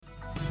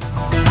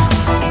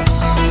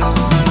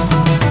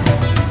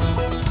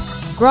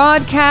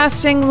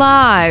Broadcasting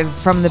live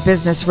from the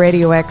Business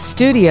RadioX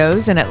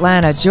studios in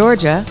Atlanta,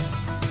 Georgia,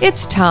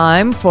 it's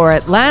time for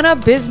Atlanta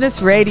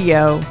Business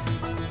Radio.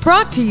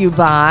 Brought to you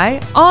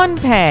by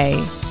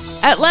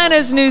OnPay,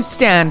 Atlanta's new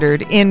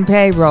standard in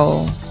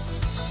payroll.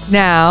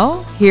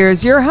 Now,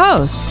 here's your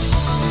host.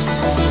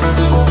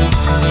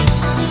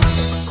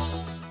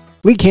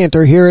 Lee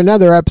Cantor here,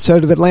 another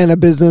episode of Atlanta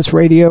Business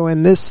Radio,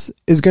 and this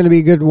is going to be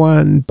a good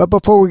one. But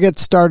before we get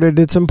started,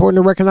 it's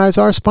important to recognize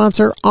our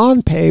sponsor,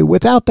 OnPay.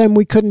 Without them,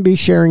 we couldn't be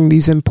sharing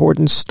these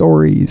important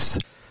stories.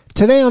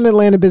 Today on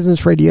Atlanta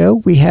Business Radio,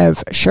 we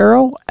have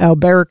Sheryl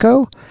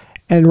Alberico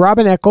and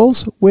Robin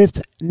Eccles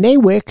with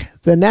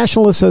NAWIC, the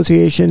National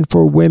Association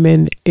for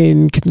Women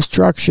in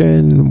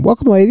Construction.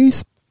 Welcome,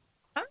 ladies.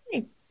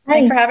 Hi.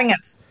 Thanks for having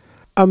us.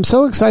 I'm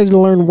so excited to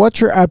learn what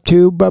you're up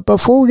to, but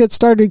before we get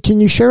started, can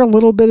you share a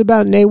little bit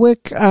about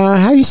NAWIC?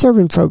 How are you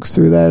serving folks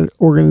through that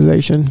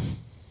organization?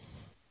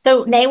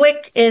 So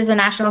NAWIC is a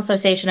National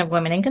Association of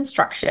Women in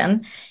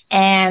Construction,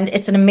 and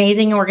it's an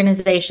amazing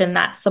organization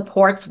that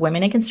supports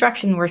women in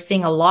construction. We're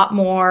seeing a lot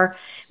more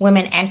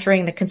women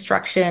entering the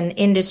construction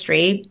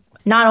industry,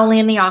 not only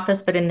in the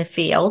office, but in the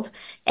field.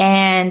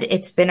 And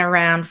it's been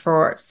around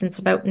since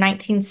about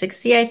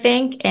 1960, I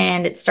think,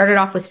 and it started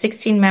off with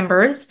 16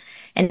 members.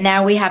 And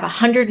now we have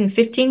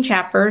 115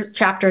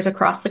 chapters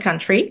across the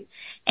country.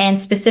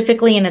 And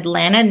specifically in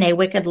Atlanta,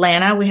 NAWIC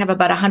Atlanta, we have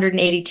about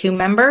 182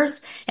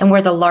 members, and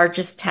we're the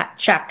largest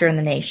chapter in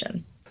the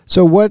nation.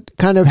 So what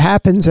kind of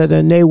happens at a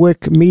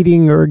NAWIC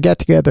meeting or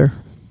get-together?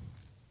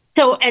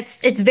 So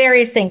it's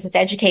various things. It's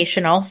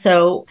educational.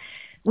 So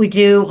we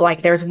do,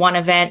 there's one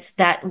event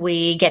that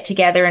we get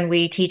together and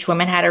we teach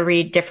women how to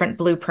read different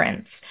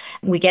blueprints.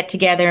 We get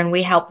together and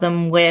we help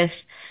them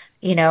with,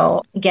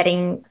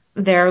 getting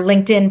their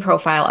LinkedIn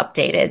profile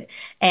updated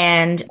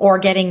or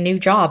getting new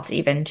jobs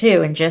even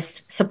too, and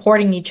just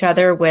supporting each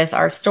other with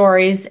our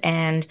stories.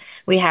 And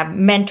we have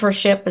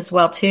mentorship as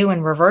well too,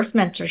 and reverse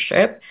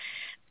mentorship.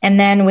 And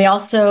then we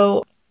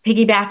also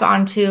piggyback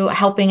onto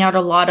helping out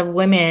a lot of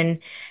women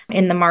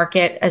in the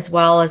market, as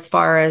well as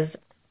far as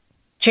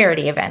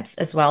charity events,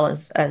 as well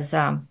as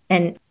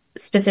and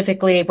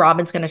specifically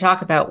Robin's going to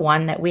talk about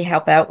one that we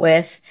help out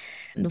with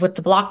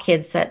the Block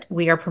Kids that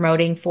we are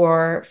promoting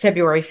for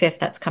February 5th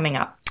that's coming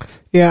up.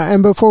 Yeah,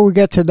 and before we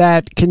get to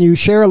that, can you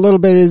share a little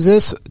bit, is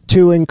this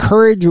to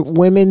encourage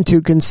women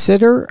to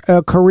consider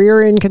a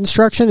career in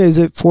construction? Is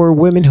it for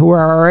women who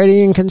are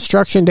already in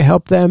construction to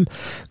help them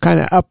kind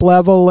of up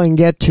level and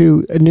get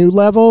to new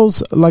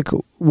levels?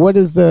 What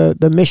is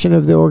the mission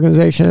of the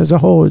organization as a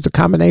whole? Is it a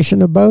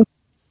combination of both?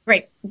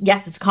 Right.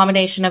 Yes, it's a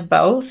combination of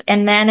both.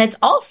 And then it's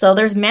also,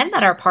 there's men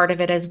that are part of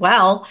it as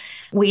well.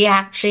 We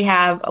actually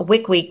have a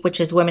WIC week,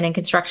 which is Women in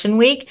Construction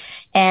Week.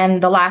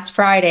 And the last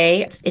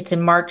Friday, it's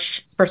in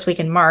March, first week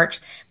in March,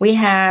 we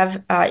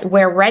have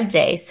Wear Red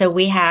Day. So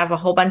we have a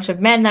whole bunch of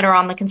men that are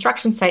on the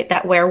construction site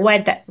that wear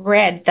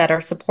red that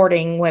are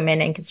supporting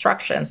women in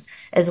construction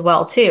as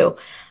well too.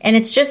 And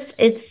it's just,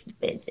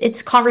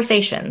 it's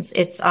conversations,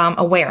 it's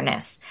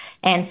awareness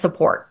and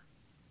support.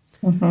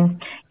 Mm-hmm.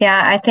 Yeah,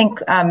 I think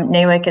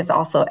NAWIC is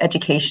also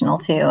educational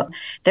too.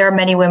 There are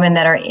many women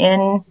that are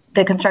in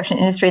the construction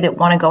industry that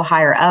want to go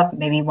higher up,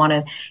 maybe want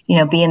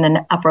to, be in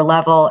the upper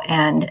level.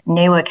 And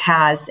NAWIC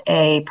has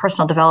a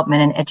personal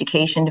development and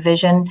education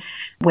division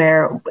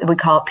where we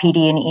call it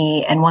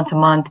PD&E. And once a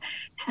month,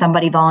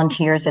 somebody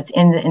volunteers that's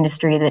in the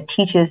industry that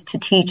teaches to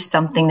teach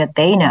something that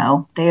they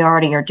know they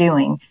already are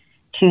doing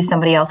to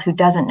somebody else who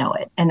doesn't know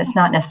it. And it's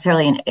not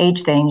necessarily an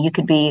age thing. You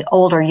could be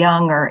old or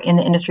young or in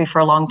the industry for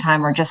a long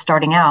time or just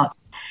starting out.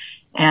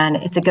 And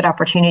it's a good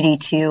opportunity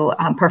to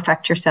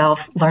perfect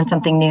yourself, learn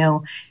something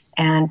new,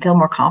 and feel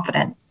more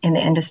confident in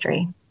the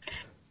industry.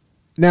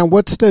 Now,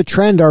 what's the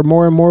trend? Are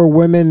more and more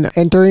women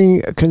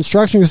entering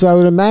construction? Because I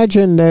would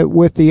imagine that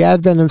with the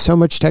advent of so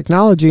much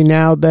technology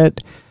now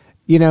that,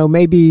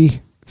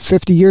 maybe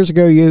 50 years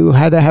ago, you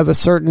had to have a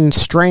certain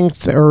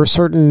strength or a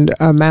certain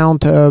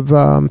amount of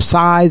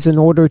size in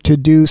order to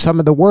do some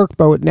of the work.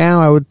 But now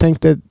I would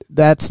think that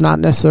that's not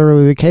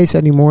necessarily the case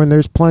anymore. And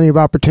there's plenty of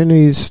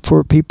opportunities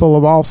for people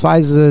of all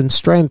sizes and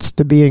strengths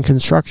to be in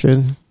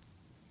construction.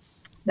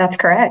 That's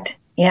correct.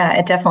 Yeah,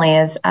 it definitely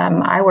is.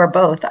 I wear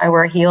both. I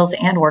wear heels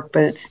and work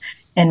boots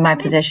in my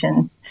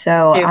position.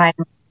 So I'm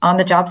on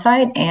the job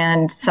site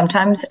and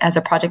sometimes as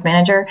a project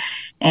manager,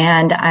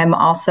 and I'm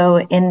also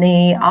in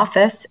the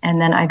office, and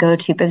then I go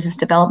to business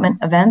development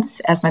events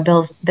as my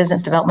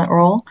business development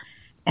role,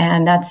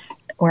 and that's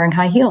wearing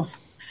high heels.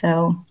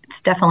 So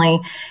it's definitely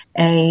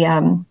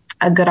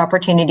a good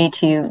opportunity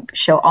to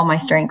show all my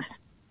strengths.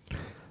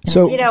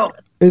 So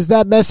is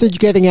that message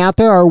getting out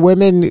there? Are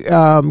women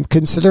are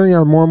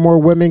more and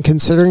more women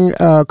considering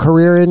a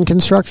career in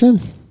construction?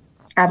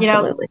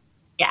 Absolutely.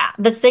 Yeah,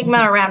 the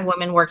stigma around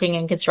women working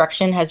in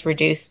construction has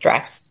reduced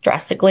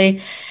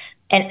drastically.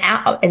 And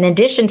in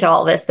addition to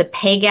all this, the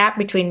pay gap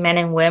between men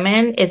and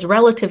women is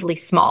relatively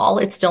small.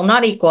 It's still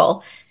not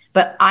equal,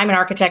 but I'm an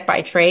architect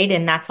by trade,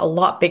 and that's a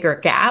lot bigger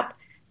gap.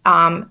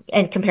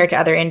 and compared to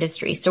other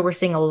industries. So we're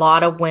seeing a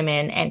lot of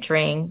women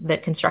entering the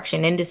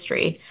construction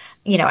industry,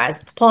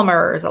 as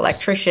plumbers,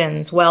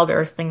 electricians,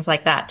 welders, things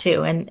like that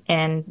too.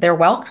 And they're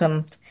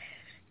welcomed,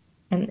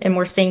 and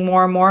we're seeing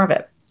more and more of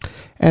it.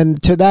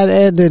 And to that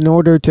end, in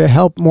order to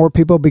help more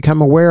people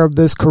become aware of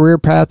this career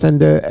path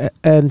and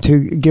to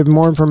give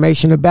more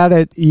information about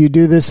it, you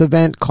do this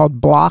event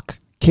called Block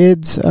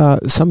Kids,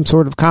 some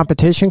sort of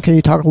competition. Can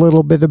you talk a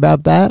little bit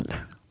about that?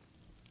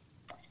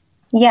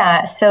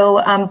 Yeah,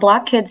 so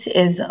Block Kids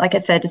is, like I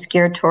said, is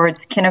geared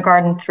towards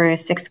kindergarten through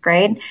 6th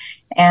grade.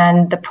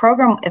 And the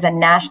program is a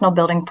national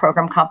building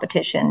program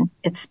competition.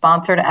 It's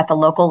sponsored at the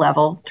local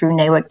level through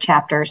NAWIC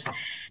chapters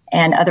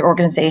and other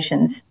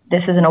organizations.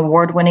 This is an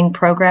award-winning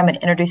program.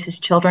 It introduces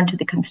children to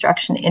the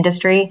construction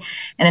industry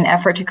in an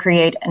effort to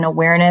create an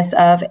awareness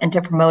of and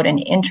to promote an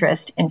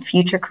interest in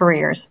future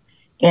careers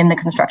in the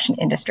construction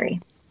industry.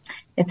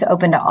 It's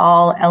open to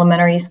all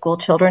elementary school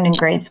children in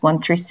grades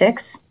 1 through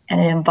 6, and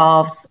it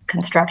involves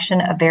construction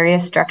of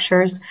various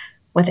structures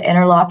with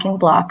interlocking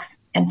blocks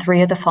and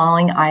 3 of the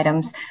following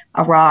items: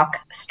 a rock,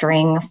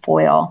 string,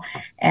 foil.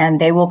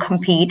 And they will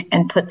compete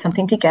and put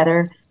something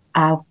together,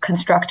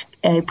 construct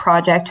a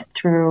project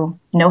through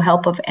no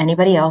help of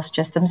anybody else,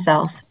 just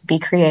themselves, be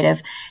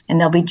creative, and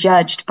they'll be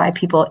judged by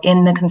people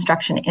in the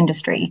construction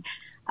industry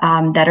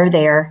that are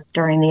there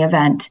during the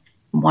event.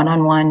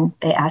 One-on-one,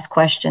 they ask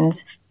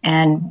questions,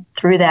 and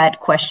through that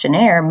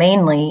questionnaire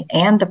mainly,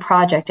 and the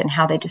project and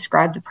how they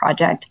describe the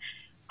project,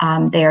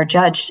 they are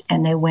judged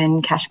and they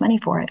win cash money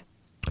for it.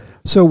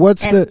 So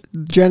what's the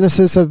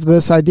genesis of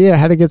this idea?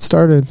 How to get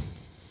started?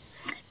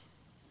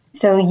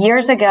 So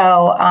years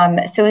ago,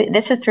 so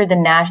this is through the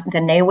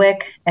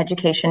NAWIC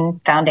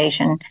Education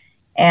Foundation.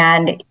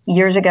 And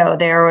years ago,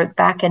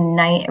 back in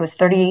it was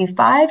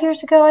 35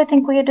 years ago, I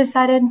think we had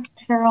decided,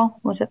 Sheryl,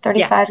 was it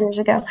 35 years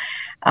ago?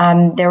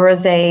 There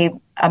was a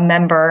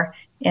member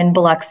in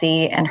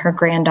Biloxi, and her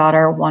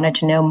granddaughter wanted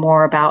to know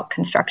more about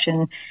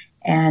construction.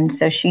 And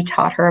so she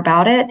taught her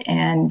about it.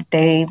 And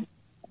the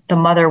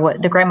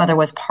grandmother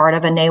was part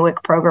of a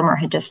NAWIC program, or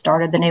had just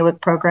started the NAWIC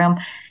program.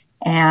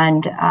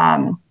 And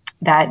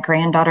that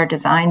granddaughter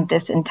designed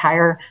this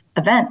entire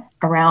event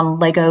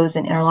around Legos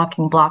and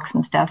interlocking blocks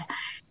and stuff.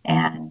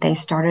 And they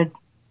started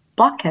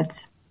Block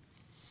Kids.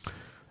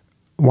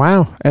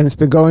 Wow. And it's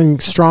been going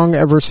strong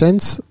ever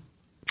since?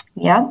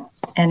 Yep.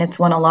 And it's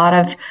won a lot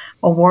of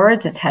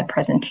awards. It's had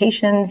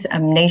presentations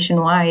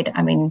nationwide.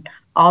 I mean,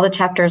 all the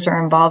chapters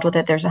are involved with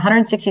it. There's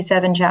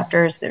 167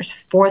 chapters. There's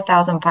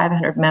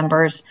 4,500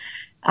 members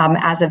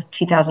as of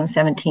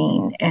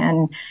 2017.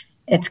 And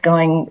it's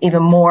going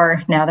even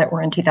more now that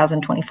we're in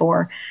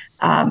 2024.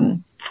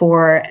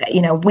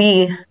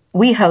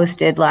 We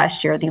hosted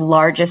last year the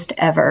largest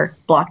ever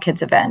Block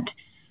Kids event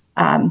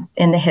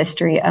in the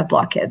history of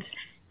Block Kids.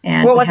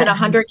 And what was it,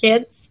 100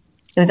 kids?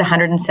 It was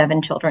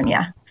 107 children,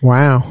 yeah.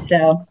 Wow.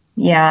 So,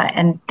 yeah.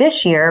 And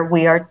this year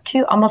we are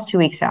almost 2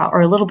 weeks out,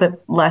 or a little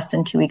bit less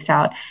than 2 weeks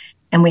out,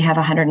 and we have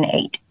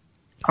 108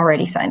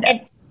 already signed up.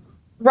 And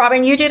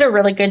Robin, you did a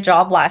really good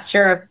job last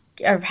year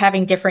of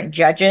having different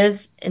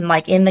judges in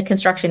the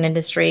construction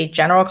industry,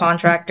 general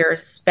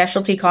contractors,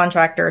 specialty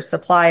contractors,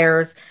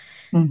 suppliers,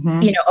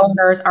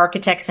 owners,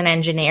 architects, and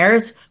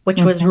engineers,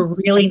 which was a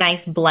really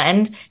nice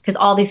blend, because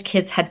all these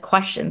kids had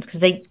questions,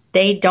 because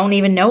they don't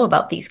even know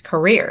about these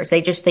careers.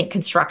 They just think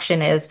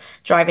construction is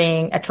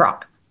driving a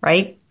truck,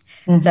 right?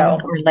 So,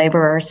 or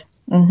laborers.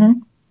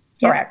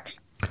 Correct.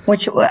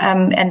 Which,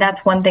 and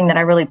that's one thing that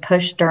I really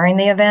push during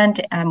the event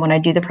when I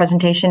do the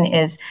presentation,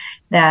 is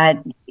that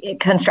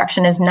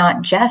construction is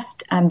not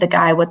just the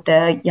guy with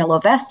the yellow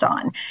vest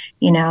on.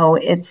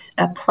 It's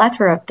a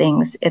plethora of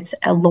things. It's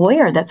a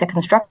lawyer that's a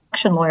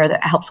construction lawyer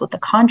that helps with the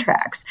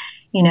contracts.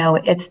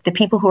 It's the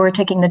people who are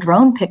taking the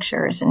drone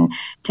pictures and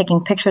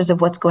taking pictures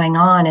of what's going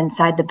on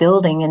inside the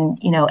building, and,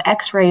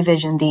 X-ray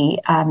vision, the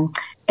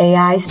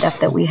AI stuff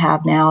that we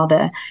have now,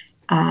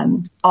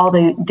 all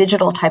the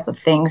digital type of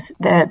things,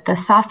 the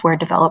software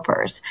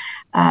developers.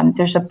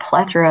 There's a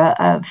plethora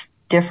of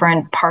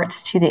different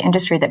parts to the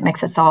industry that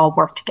makes us all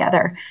work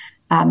together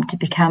to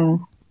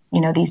become,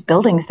 these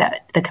buildings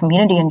that the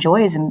community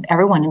enjoys and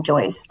everyone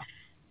enjoys.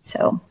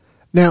 So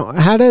now,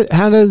 how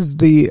does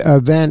the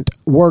event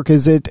work?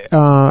 Is it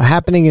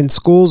happening in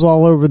schools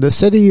all over the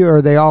city, or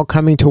are they all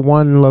coming to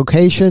one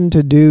location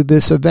to do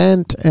this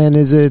event? And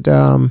is it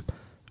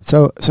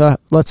so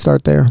let's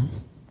start there.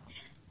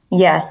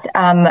 Yes,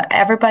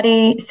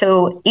 everybody.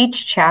 So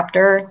each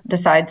chapter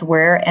decides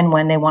where and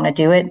when they want to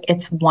do it.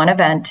 It's one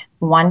event,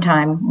 one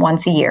time,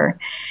 once a year.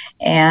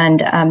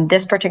 And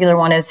this particular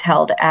one is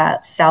held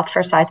at South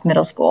Forsyth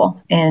Middle School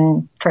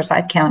in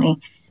Forsyth County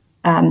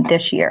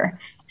this year.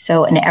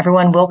 So, and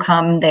everyone will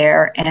come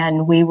there,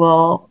 and we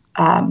will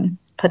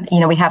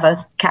we have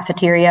a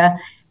cafeteria,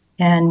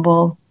 and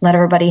we'll let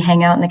everybody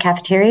hang out in the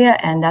cafeteria,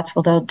 and that's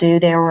where they'll do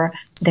their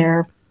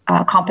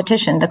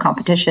competition. The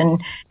competition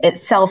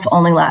itself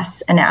only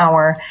lasts an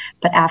hour,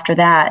 but after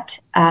that,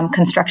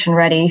 Construction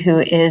Ready, who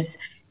is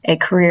a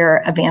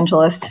career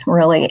evangelist,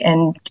 really,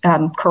 in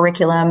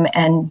curriculum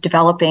and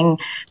developing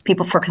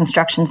people for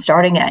construction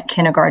starting at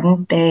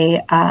kindergarten.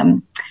 They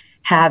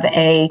have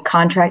a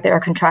contract. They are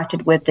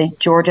contracted with the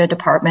Georgia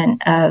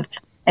Department of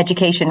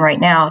Education right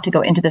now to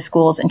go into the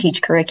schools and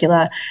teach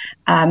curricula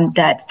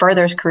that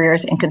furthers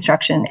careers in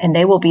construction, and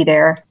they will be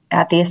there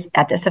at this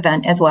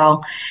event as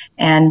well.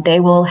 And they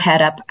will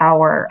head up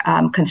our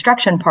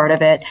construction part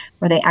of it,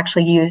 where they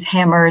actually use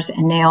hammers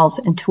and nails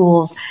and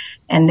tools,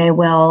 and they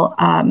will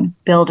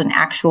build an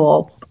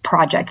actual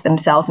project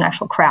themselves, an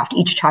actual craft.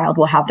 Each child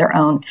will have their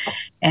own,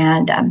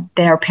 and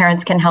their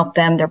parents can help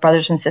them, their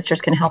brothers and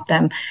sisters can help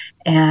them,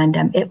 and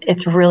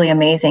it's really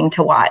amazing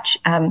to watch.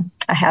 I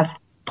have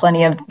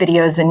plenty of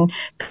videos and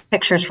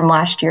pictures from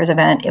last year's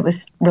event. It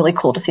was really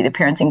cool to see the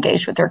parents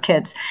engaged with their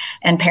kids,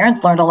 and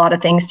parents learned a lot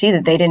of things too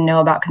that they didn't know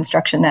about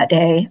construction that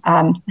day.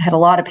 I had a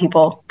lot of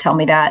people tell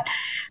me that.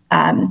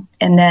 And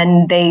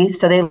then they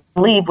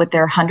leave with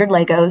their 100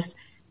 Legos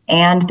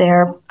and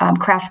their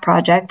craft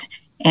project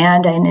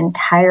and an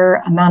entire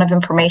amount of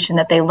information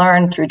that they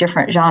learn through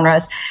different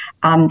genres.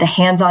 The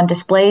hands-on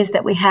displays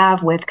that we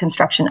have with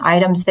construction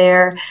items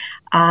there,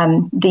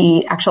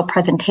 the actual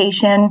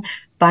presentation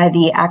by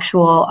the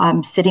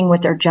actual sitting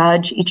with their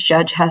judge. Each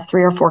judge has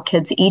 3 or 4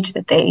 kids each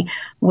that they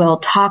will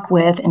talk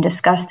with and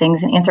discuss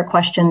things and answer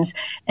questions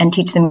and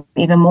teach them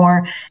even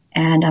more.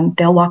 And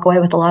they'll walk away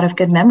with a lot of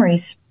good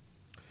memories.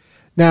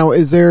 Now,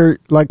 is there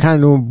like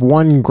kind of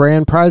one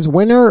grand prize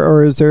winner,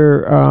 or is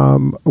there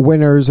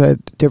winners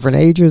at different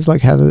ages?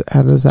 Like how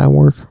does that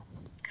work?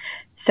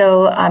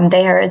 So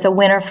there is a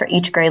winner for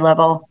each grade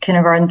level,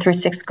 kindergarten through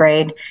 6th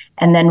grade,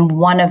 and then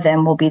one of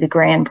them will be the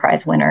grand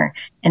prize winner,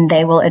 and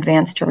they will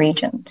advance to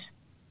regions.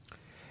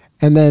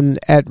 And then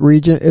at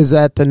region, is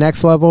that the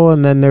next level,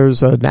 and then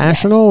there's a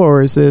national, yes.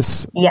 Or is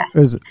this? Yes,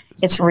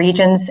 it's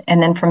regions,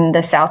 and then from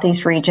the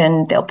Southeast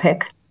region, they'll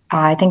pick,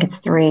 I think it's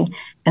 3,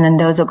 and then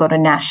those will go to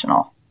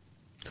national.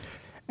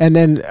 And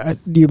then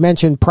you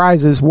mentioned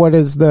prizes. What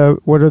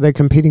are they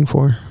competing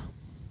for?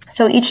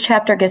 So each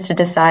chapter gets to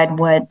decide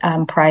what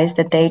prize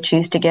that they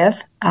choose to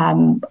give.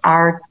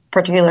 Our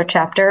particular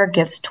chapter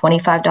gives a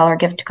 $25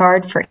 gift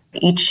card for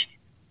each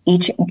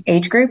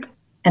age group,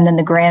 and then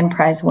the grand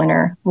prize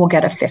winner will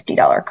get a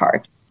 $50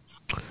 card.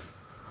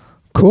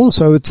 Cool.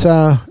 So it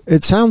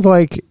sounds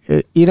like,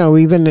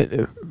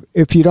 even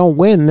if you don't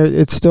win,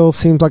 it still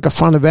seems like a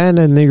fun event,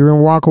 and you're going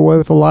to walk away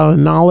with a lot of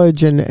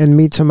knowledge and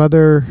meet some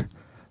other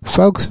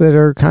folks that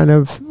are kind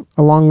of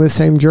along the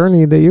same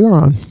journey that you're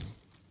on.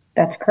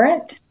 That's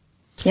correct.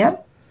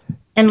 Yep.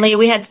 And Lee,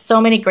 we had so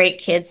many great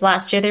kids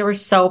last year. They were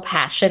so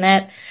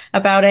passionate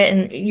about it,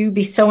 and you'd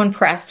be so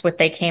impressed what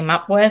they came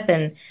up with.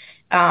 And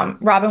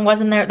Robin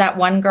wasn't there. That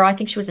one girl, I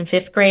think she was in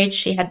 5th grade.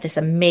 She had this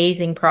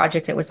amazing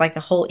project. It was like the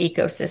whole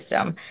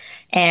ecosystem,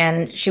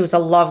 and she was a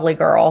lovely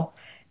girl.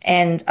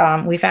 And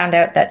we found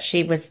out that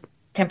she was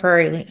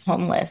temporarily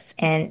homeless,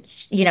 and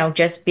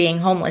just being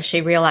homeless,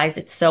 she realized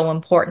it's so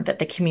important that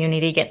the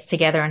community gets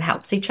together and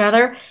helps each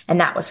other.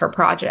 And that was her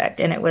project,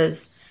 and it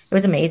was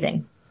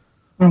amazing.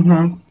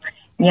 Mm-hmm.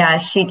 Yeah,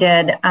 she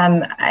did.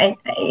 A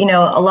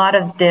lot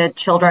of the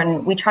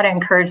children, we try to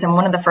encourage them.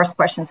 One of the first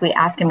questions we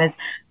ask them is,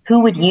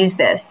 who would use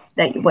this,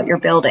 what you're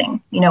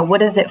building?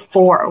 What is it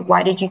for?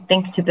 Why did you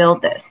think to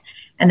build this?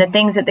 And the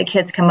things that the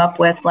kids come up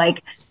with,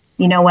 like,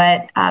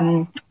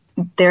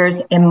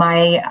 there's in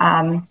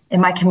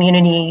my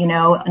community,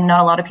 not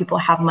a lot of people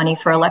have money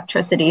for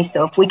electricity.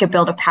 So if we could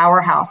build a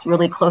powerhouse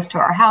really close to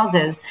our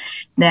houses,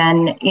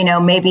 then,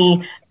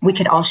 maybe we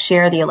could all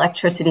share the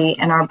electricity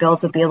and our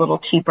bills would be a little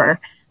cheaper.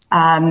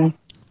 They're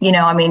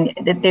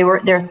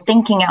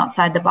thinking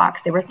outside the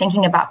box. They were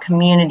thinking about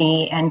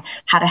community and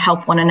how to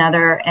help one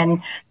another.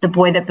 And the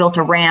boy that built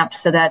a ramp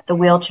so that the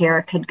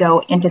wheelchair could go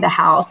into the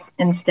house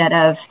instead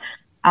of,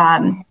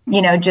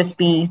 just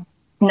be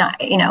not,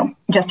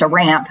 just a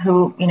ramp.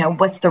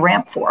 What's the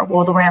ramp for?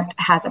 Well, the ramp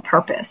has a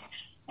purpose.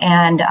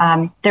 And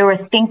they were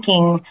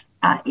thinking,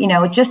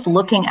 just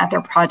looking at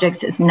their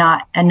projects is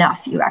not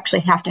enough. You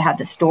actually have to have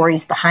the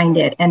stories behind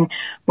it and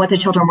what the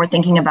children were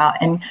thinking about.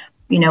 And,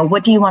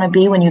 what do you want to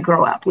be when you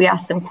grow up? We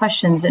asked them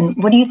questions.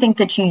 And what do you think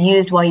that you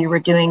used while you were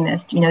doing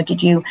this? Do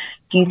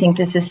you think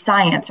this is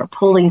science or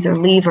pulleys or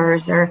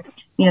levers or,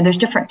 there's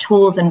different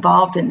tools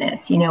involved in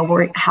this,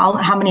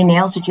 how many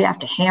nails did you have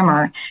to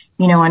hammer,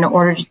 in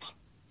order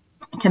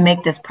to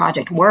make this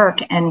project work?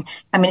 And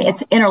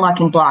it's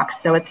interlocking blocks.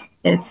 So it's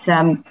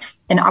an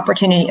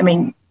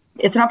opportunity.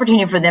 It's an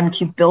opportunity for them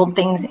to build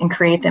things and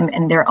create them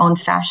in their own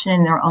fashion,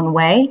 in their own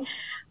way.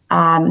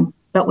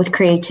 But with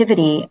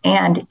creativity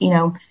and,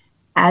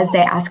 as they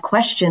ask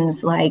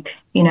questions like,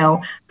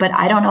 but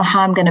I don't know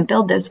how I'm going to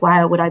build this.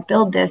 Why would I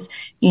build this?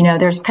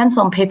 There's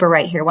pencil and paper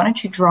right here. Why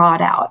don't you draw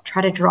it out?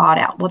 Try to draw it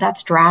out. Well,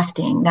 that's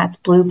drafting. That's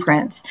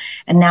blueprints.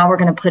 And now we're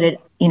going to put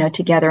it,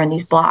 together in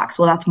these blocks.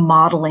 Well, that's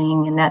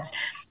modeling, and that's,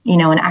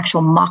 an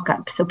actual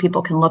mock-up so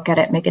people can look at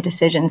it, make a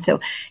decision. So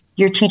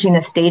you're teaching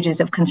the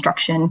stages of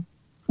construction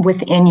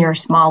within your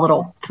small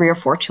little 3 or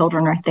 4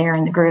 children right there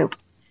in the group.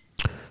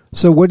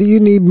 So what do you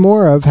need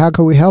more of? How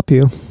can we help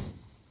you?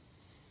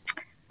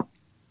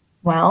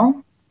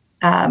 Well,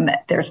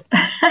 there's,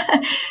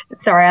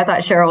 sorry, I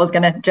thought Sheryl was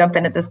going to jump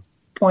in at this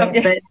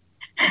point, but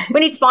we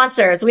need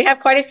sponsors. We have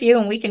quite a few,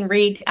 and we can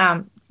read.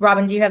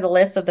 Robin, do you have the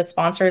list of the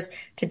sponsors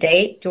to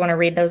date? Do you want to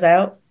read those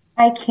out?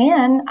 I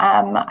can.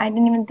 I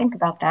didn't even think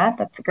about that.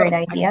 That's a great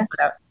idea.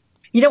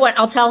 You know what?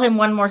 I'll tell him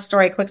one more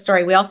story, quick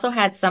story. We also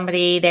had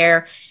somebody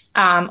there,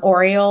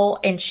 Oriole,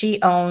 and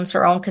she owns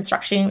her own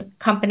construction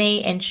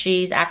company, and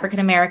she's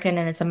African-American,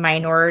 and it's a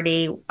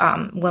minority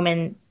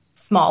women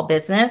small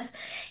business.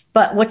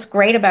 But what's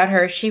great about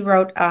her, she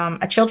wrote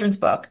a children's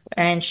book,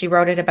 and she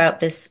wrote it about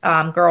this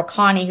girl,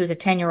 Connie, who's a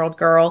 10-year-old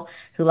girl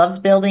who loves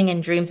building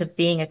and dreams of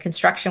being a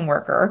construction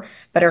worker,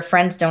 but her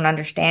friends don't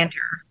understand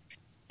her.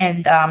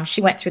 And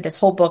she went through this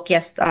whole book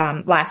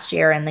last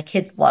year, and the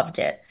kids loved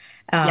it.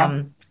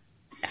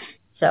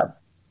 So,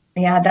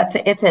 yeah,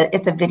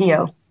 it's a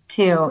video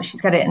too.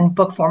 She's got it in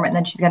book form, and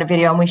then she's got a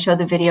video, and we show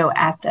the video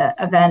at the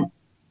event.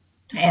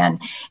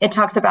 And it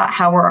talks about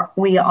how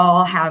we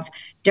all have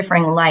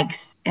differing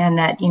likes, and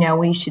that,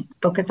 we should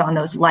focus on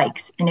those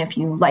likes. And if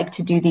you like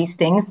to do these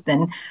things,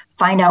 then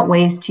find out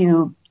ways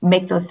to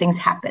make those things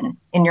happen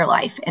in your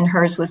life. And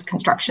hers was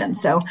construction.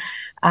 So,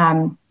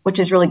 which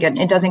is really good.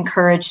 It does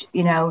encourage,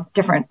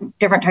 different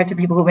types of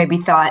people who maybe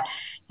thought,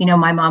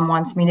 my mom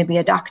wants me to be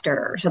a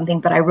doctor or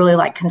something, but I really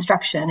like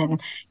construction.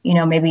 And,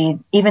 maybe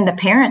even the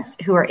parents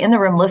who are in the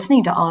room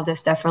listening to all of this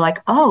stuff are like,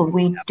 oh,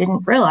 we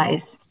didn't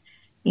realize,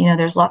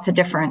 there's lots of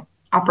different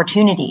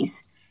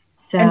opportunities.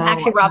 So, and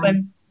actually,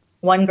 Robin,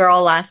 one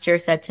girl last year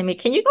said to me,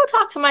 can you go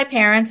talk to my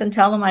parents and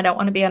tell them I don't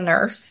want to be a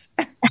nurse?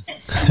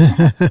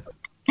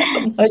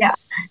 Yeah.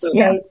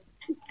 Yeah.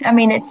 I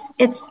mean,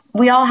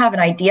 we all have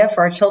an idea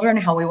for our children,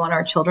 how we want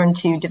our children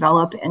to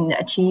develop and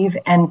achieve.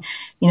 And,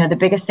 the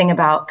biggest thing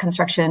about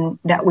construction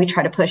that we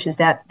try to push is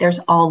that there's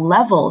all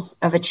levels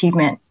of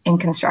achievement in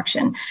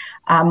construction.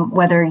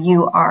 Whether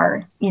you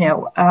are,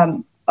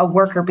 a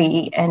worker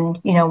bee and,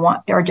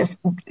 or just,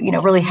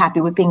 really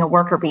happy with being a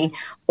worker bee,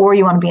 or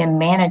you want to be in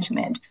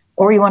management,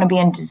 or you want to be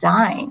in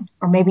design,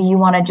 or maybe you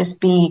want to just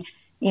be,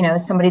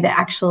 somebody that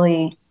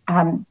actually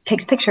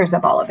takes pictures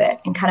of all of it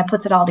and kind of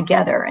puts it all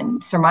together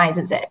and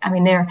surmises it. I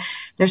mean,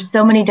 there's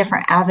so many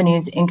different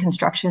avenues in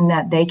construction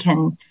that they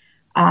can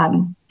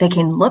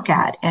look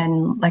at.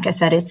 And like I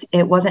said,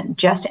 it wasn't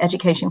just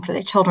education for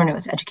the children; it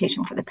was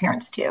education for the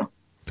parents too.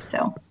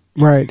 So.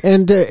 Right.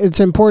 And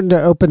it's important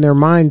to open their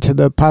mind to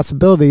the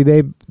possibility.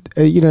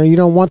 You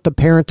don't want the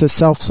parent to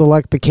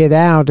self-select the kid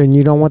out, and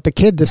you don't want the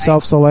kid to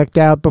self-select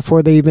out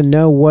before they even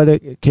know what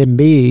it can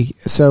be.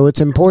 So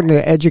it's important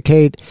to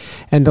educate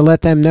and to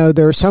let them know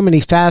there are so many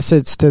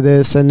facets to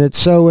this, and it's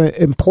so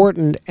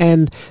important,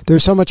 and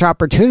there's so much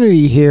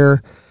opportunity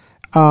here,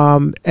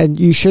 and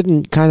you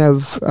shouldn't kind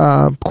of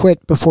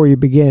quit before you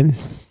begin.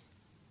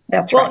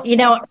 That's right.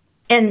 Well,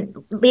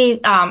 and Lee,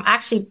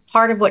 actually,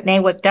 part of what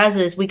NAWIC does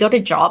is we go to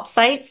job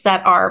sites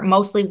that are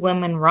mostly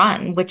women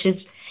run, which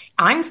is,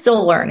 I'm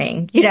still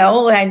learning,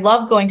 I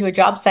love going to a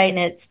job site, and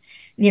it's,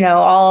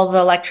 all the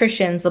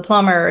electricians, the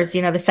plumbers,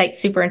 the site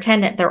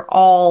superintendent, they're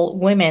all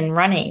women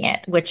running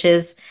it, which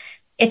is,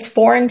 it's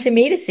foreign to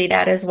me to see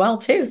that as well,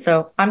 too.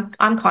 So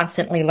I'm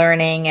constantly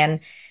learning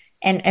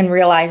and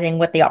realizing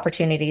what the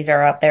opportunities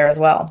are out there as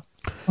well.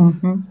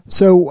 Mm-hmm.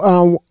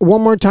 So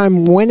one more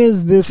time, when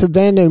is this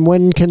event, and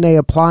when can they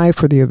apply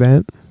for the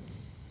event?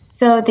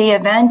 So the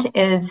event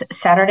is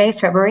Saturday,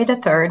 February the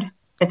 3rd.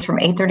 It's from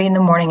 8:30 in the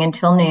morning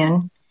until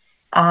noon.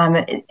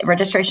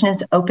 Registration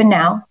is open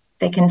now.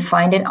 They can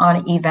find it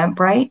on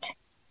Eventbrite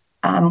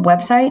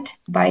website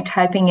by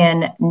typing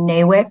in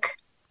NAWIC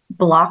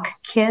Block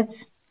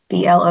Kids,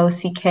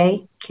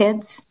 BLOCK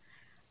Kids,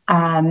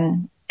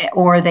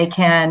 or they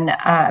can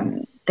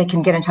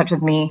get in touch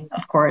with me,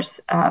 of course.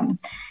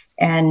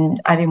 And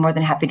I'd be more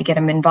than happy to get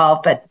them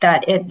involved. But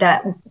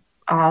that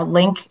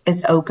link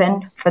is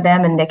open for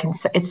them, and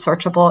it's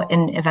searchable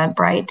in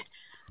Eventbrite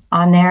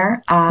on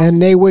there. And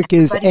NAWIC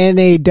is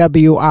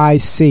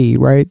NAWIC,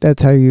 right?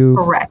 That's how you...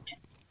 Correct.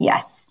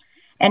 Yes.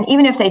 And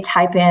even if they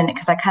type in,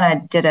 because I kind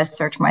of did a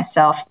search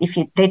myself,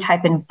 they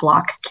type in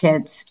Block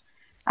Kids,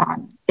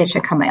 it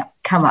should come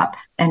up,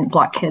 and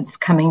Block Kids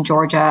Cumming,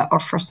 Georgia, or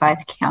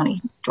Forsyth County,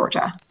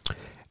 Georgia.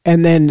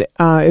 And then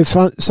if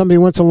somebody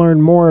wants to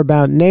learn more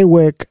about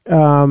NAWIC,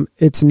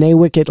 it's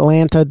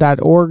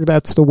nawicatlanta.org.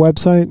 That's the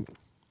website?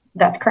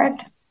 That's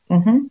correct.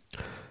 Mm-hmm.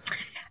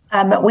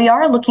 We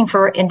are looking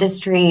for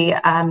industry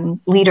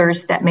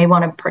leaders that may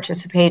want to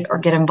participate or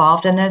get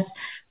involved in this,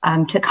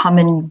 to come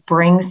and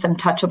bring some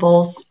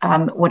touchables,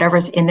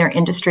 whatever's in their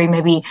industry.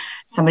 Maybe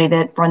somebody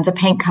that runs a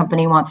paint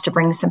company wants to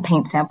bring some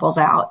paint samples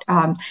out,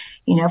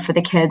 for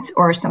the kids,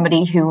 or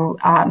somebody who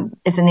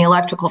is in the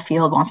electrical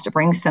field wants to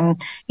bring some,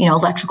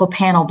 electrical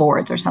panel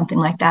boards or something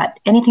like that.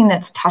 Anything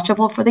that's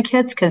touchable for the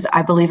kids, because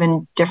I believe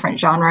in different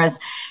genres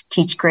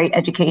teach great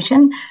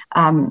education,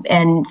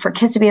 and for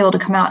kids to be able to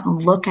come out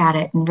and look at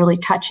it and really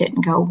touch it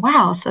and go,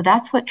 wow, so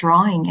that's what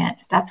drawing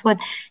is. That's what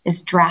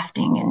is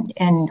drafting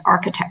and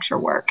architecture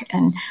work. work,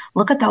 and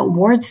look at the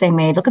awards they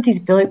made. Look at these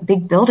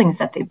big buildings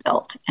that they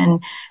built.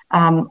 And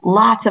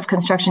lots of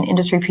construction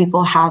industry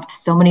people have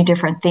so many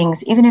different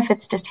things, even if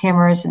it's just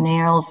hammers and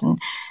nails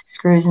and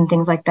screws and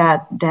things like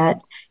that,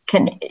 that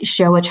can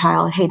show a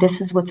child, hey,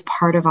 this is what's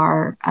part of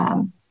our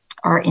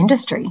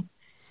industry.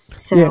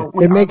 So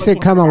yeah, it makes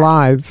it come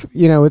alive.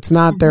 You know, it's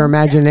not their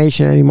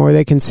imagination anymore.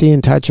 They can see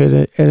and touch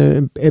it,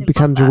 and it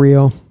becomes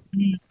real.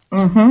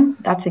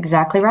 Mm-hmm. That's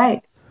exactly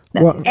right.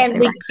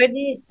 We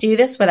couldn't do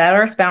this without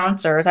our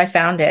sponsors. I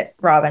found it,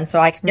 Robin, so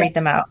I can read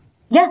them out.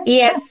 Yeah.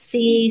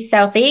 ESC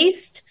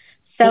Southeast,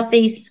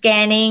 Southeast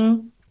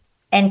Scanning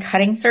and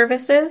Cutting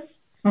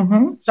Services.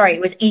 Mm-hmm. Sorry,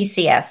 it was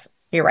ECS.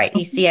 You're right,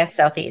 ECS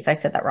Southeast. I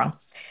said that wrong.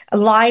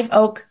 Live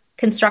Oak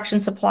Construction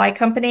Supply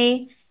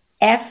Company,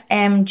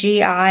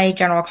 FMGI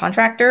General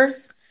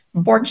Contractors,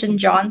 Fortune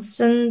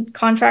Johnson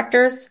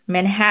Contractors,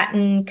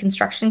 Manhattan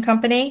Construction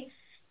Company.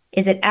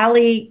 Is it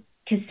Ali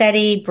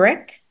Cassetti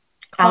Brick?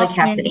 Ali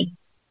Cassidy.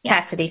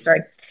 Cassidy,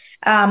 sorry.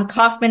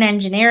 Kaufman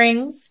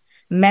Engineering's,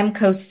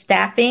 Memco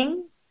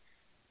Staffing.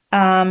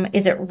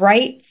 Is it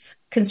Wrights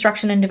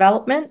Construction and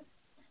Development?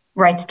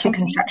 Wrights to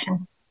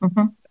Construction. Mm-hmm.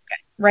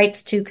 Okay.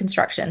 Wrights to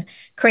Construction.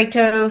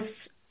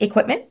 Kratos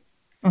Equipment.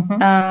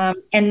 Mm-hmm.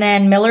 And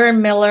then Miller &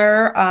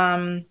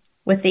 Miller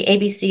with the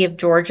ABC of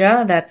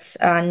Georgia. That's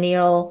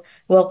Neil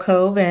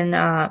Wilcove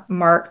and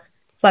Mark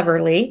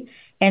Cleverly.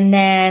 And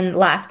then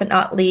last but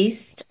not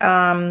least,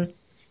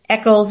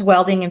 Eccles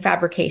Welding and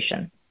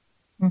Fabrication.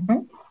 Mm-hmm.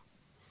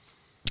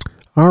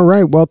 All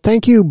right. Well,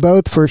 thank you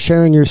both for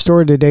sharing your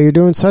story today. You're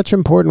doing such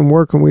important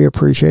work, and we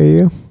appreciate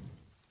you.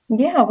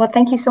 Yeah. Well,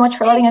 thank you so much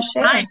for letting us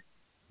share.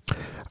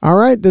 All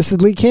right. This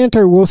is Lee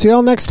Cantor. We'll see you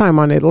all next time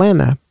on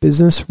Atlanta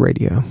Business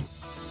Radio.